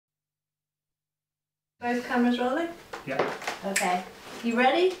Both cameras rolling? Yeah. Okay. You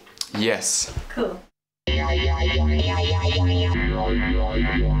ready? Yes. Cool. Yeah,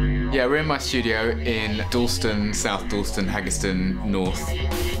 we're in my studio in Dalston, South Dalston, Haggerston, North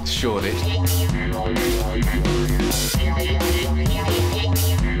Shoreditch.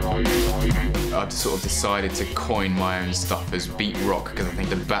 I've sort of decided to coin my own stuff as beat rock because I think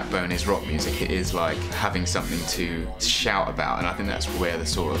the backbone is rock music. It is like having something to shout about, and I think that's where the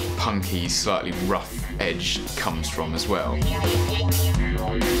sort of punky, slightly rough edge comes from as well. You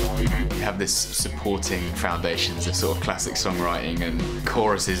have this supporting foundations of sort of classic songwriting and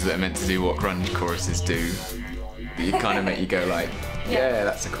choruses that are meant to do what grunge choruses do. You kind of make you go like, yeah,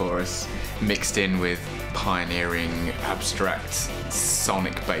 that's a chorus, mixed in with pioneering, abstract,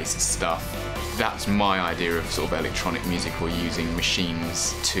 sonic-based stuff. That's my idea of sort of electronic music, or using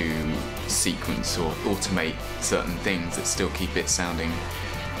machines to sequence or automate certain things that still keep it sounding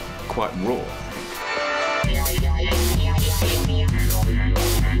quite raw.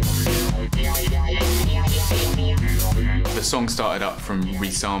 The song started up from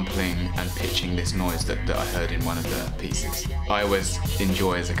resampling and pitching this noise that I heard in one of the pieces. I always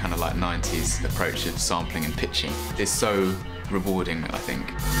enjoy as a kind of like 90s approach of sampling and pitching. It's so rewarding, I think.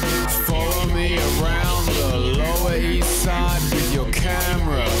 Follow me around the Lower East Side with your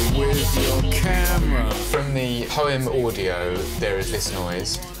camera, From the poem audio, there is this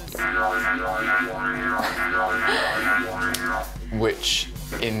noise, which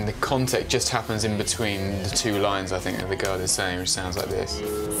in the context just happens in between the two lines, I think, that the girl is saying, which sounds like this.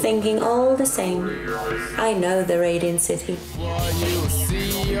 Thinking all the same, I know the radiant city.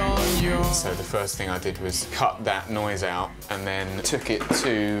 So the first thing I did was cut that noise out and then took it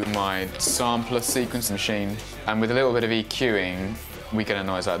to my sampler sequence machine, and with a little bit of EQing, we get a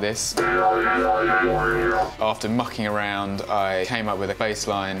noise like this. After mucking around, I came up with a bass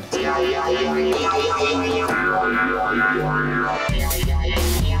line.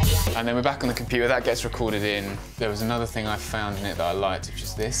 And then we're back on the computer, that gets recorded in. There was another thing I found in it that I liked, which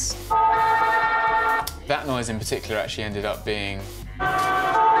is this. That noise in particular actually ended up being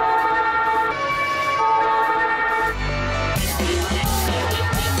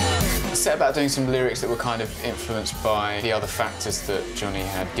set about doing some lyrics that were kind of influenced by the other factors that Johnny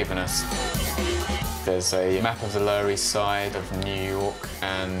had given us. There's a map of the Lower East Side of New York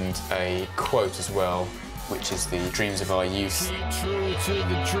and a quote as well, which is the dreams of our youth.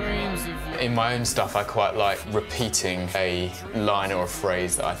 In my own stuff, I quite like repeating a line or a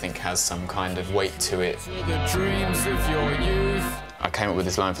phrase that I think has some kind of weight to it. I came up with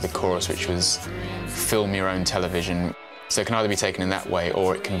this line for the chorus, which was, film your own television. So it can either be taken in that way,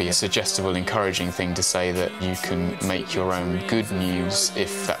 or it can be a suggestible, encouraging thing to say that you can make your own good news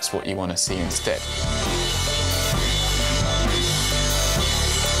if that's what you want to see instead.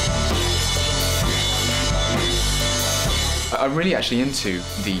 I'm really actually into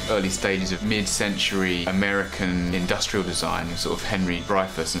the early stages of mid-century American industrial design, sort of Henry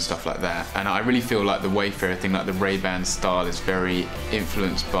Dreyfuss and stuff like that. And I really feel like the Wayfarer thing, like the Ray-Ban style, is very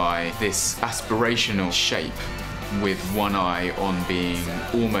influenced by this aspirational shape with one eye on being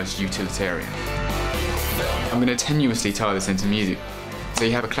almost utilitarian. I'm going to tenuously tie this into music. So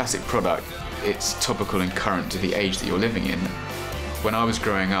you have a classic product, it's topical and current to the age that you're living in. When I was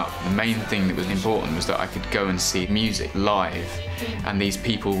growing up, the main thing that was important was that I could go and see music live, and these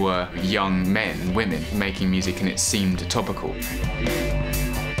people were young men and women making music, and it seemed topical.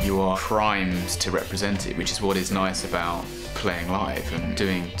 You are primed to represent it, which is what is nice about playing live and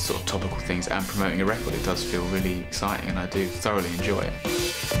doing sort of topical things and promoting a record. It does feel really exciting, and I do thoroughly enjoy it.